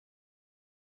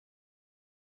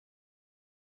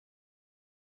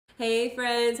Hey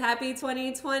friends, happy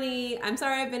 2020. I'm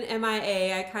sorry I've been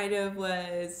MIA. I kind of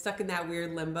was stuck in that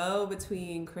weird limbo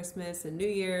between Christmas and New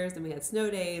Year's, and we had snow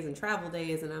days and travel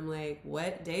days, and I'm like,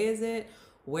 what day is it?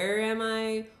 Where am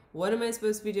I? What am I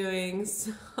supposed to be doing?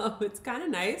 So it's kind of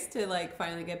nice to like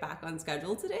finally get back on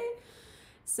schedule today.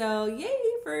 So yay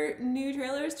for new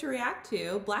trailers to react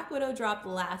to. Black Widow dropped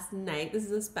last night. This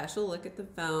is a special look at the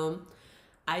film.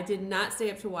 I did not stay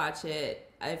up to watch it.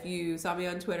 If you saw me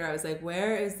on Twitter, I was like,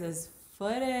 where is this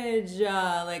footage?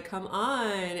 Like, come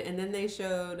on. And then they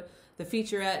showed the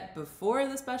featurette before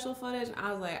the special footage.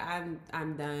 I was like, I'm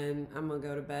done. I'm gonna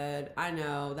go to bed. I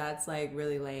know that's like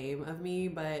really lame of me,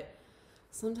 but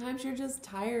sometimes you're just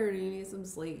tired and you need some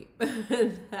sleep.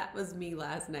 That was me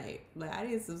last night. Like, I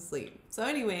need some sleep. So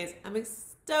anyways, I'm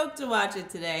stoked to watch it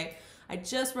today. I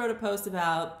just wrote a post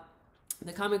about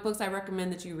the comic books I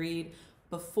recommend that you read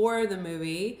before the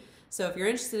movie. So if you're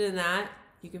interested in that,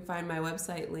 you can find my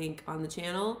website link on the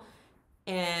channel.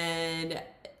 And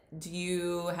do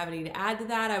you have anything to add to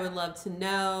that? I would love to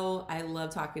know. I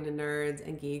love talking to nerds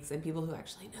and geeks and people who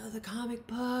actually know the comic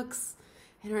books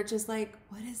and are just like,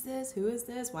 what is this? Who is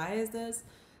this? Why is this?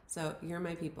 So you're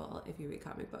my people if you read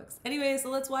comic books. Anyway, so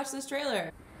let's watch this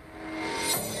trailer.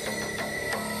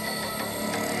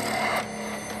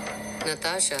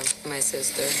 Natasha, my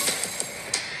sister,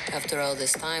 after all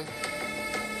this time,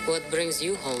 what brings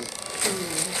you home?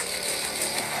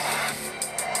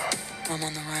 I'm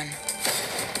on the run.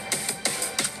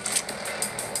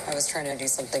 I was trying to do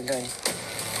something good.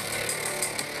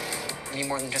 Be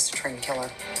more than just a trained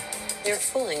killer. You're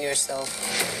fooling yourself.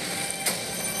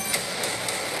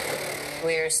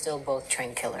 We're still both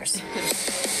trained killers.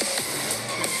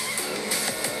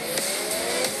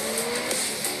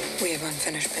 We have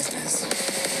unfinished business.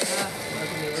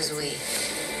 Who's we?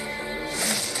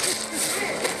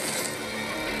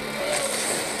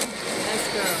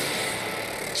 Let's go.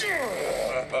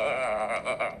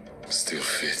 Still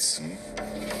fits,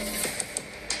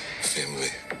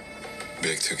 Family.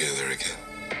 Back together again.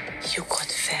 You got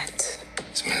fat.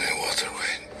 Smelling water,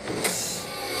 Wayne.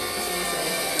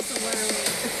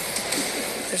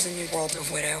 There's a new world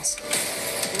of widows.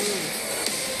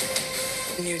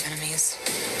 New enemies.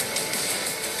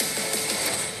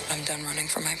 I'm done running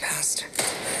from my past.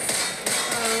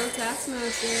 Oh,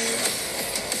 Taskmaster.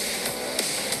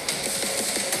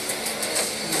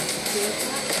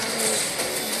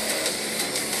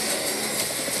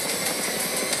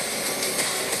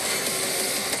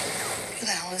 Who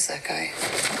the hell is that guy?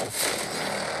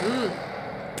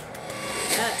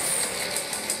 Yes.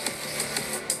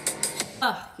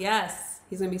 Oh, yes.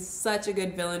 He's going to be such a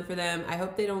good villain for them. I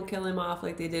hope they don't kill him off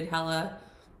like they did Hela.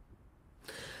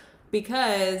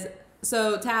 Because,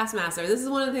 so Taskmaster, this is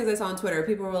one of the things I saw on Twitter.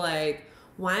 People were like,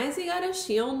 why has he got a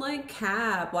shield like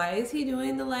Cap? Why is he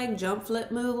doing the like jump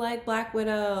flip move like Black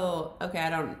Widow? Okay, I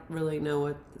don't really know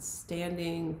what the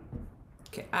standing...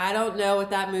 Okay, I don't know what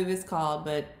that move is called,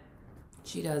 but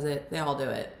she does it. They all do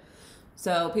it.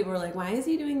 So people were like, why is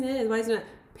he doing this? Why is he not?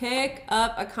 Pick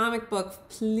up a comic book,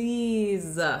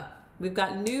 please. We've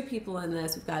got new people in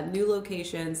this. We've got new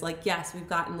locations. Like, yes, we've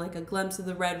gotten like a glimpse of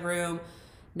the Red Room.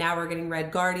 Now we're getting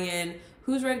Red Guardian.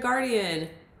 Who's Red Guardian?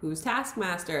 Who's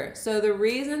Taskmaster? So the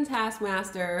reason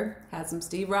Taskmaster had some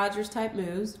Steve Rogers type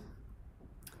moves,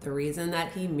 the reason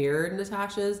that he mirrored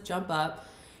Natasha's jump up,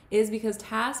 is because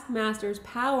Taskmaster's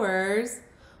powers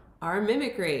are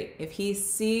mimicry. If he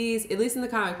sees, at least in the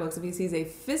comic books, if he sees a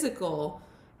physical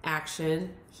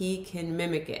action, he can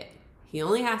mimic it. He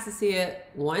only has to see it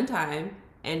one time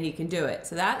and he can do it.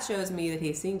 So that shows me that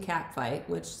he's seen Cap fight,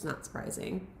 which is not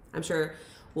surprising. I'm sure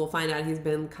we'll find out he's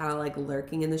been kind of like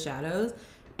lurking in the shadows.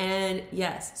 And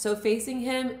yes, so facing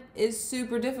him is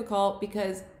super difficult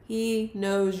because he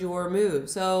knows your move.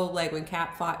 So like when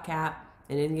Cap fought Cap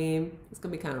in Endgame, it's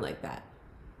gonna be kind of like that.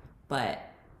 But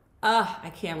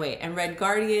I can't wait. And Red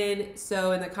Guardian,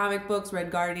 so in the comic books,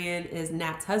 Red Guardian is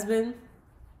Nat's husband.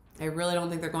 I really don't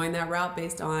think they're going that route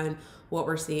based on what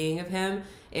we're seeing of him.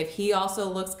 If he also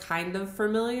looks kind of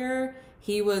familiar,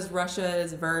 he was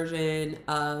Russia's version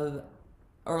of,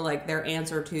 or like their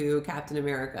answer to Captain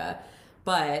America.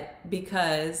 But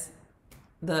because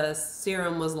the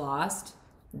serum was lost,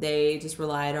 they just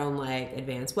relied on like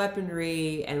advanced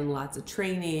weaponry and lots of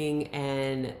training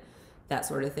and that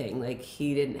sort of thing. Like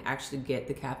he didn't actually get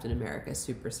the Captain America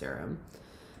super serum.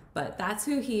 But that's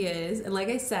who he is. And like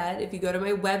I said, if you go to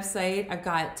my website, I've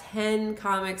got 10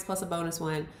 comics plus a bonus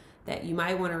one that you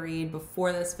might want to read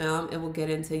before this film. It will get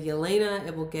into Yelena,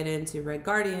 it will get into Red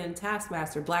Guardian,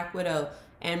 Taskmaster, Black Widow,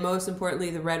 and most importantly,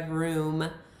 the Red Room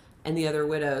and the other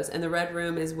widows. And the Red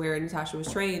Room is where Natasha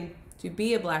was trained to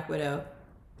be a Black Widow.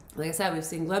 Like I said, we've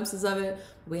seen glimpses of it.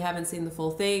 We haven't seen the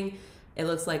full thing. It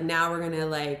looks like now we're going to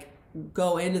like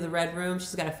go into the Red Room.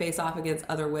 She's got to face off against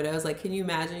other widows. Like, can you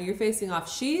imagine? You're facing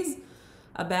off. She's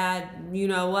a bad you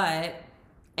know what,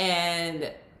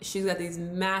 and she's got these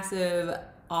massive,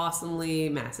 awesomely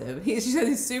massive. She's got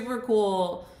these super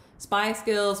cool spy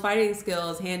skills, fighting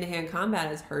skills, hand-to-hand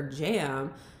combat is her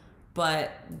jam.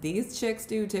 But these chicks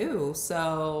do too.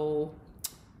 So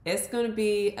it's going to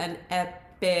be an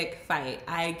epic fight.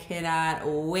 I cannot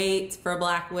wait for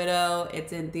Black Widow.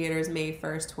 It's in theaters May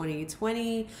 1st,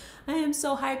 2020. I am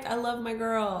so hyped. I love my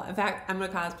girl. In fact, I'm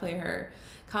going to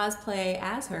cosplay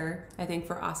as her, I think,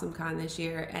 for Awesome Con this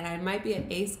year. And I might be at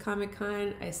Ace Comic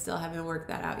Con. I still haven't worked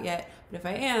that out yet. But if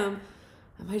I am,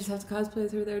 I might just have to cosplay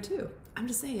as her there too. I'm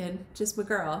just saying, just my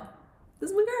girl.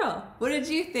 This is my girl. What did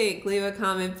you think? Leave a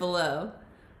comment below.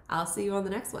 I'll see you on the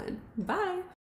next one. Bye.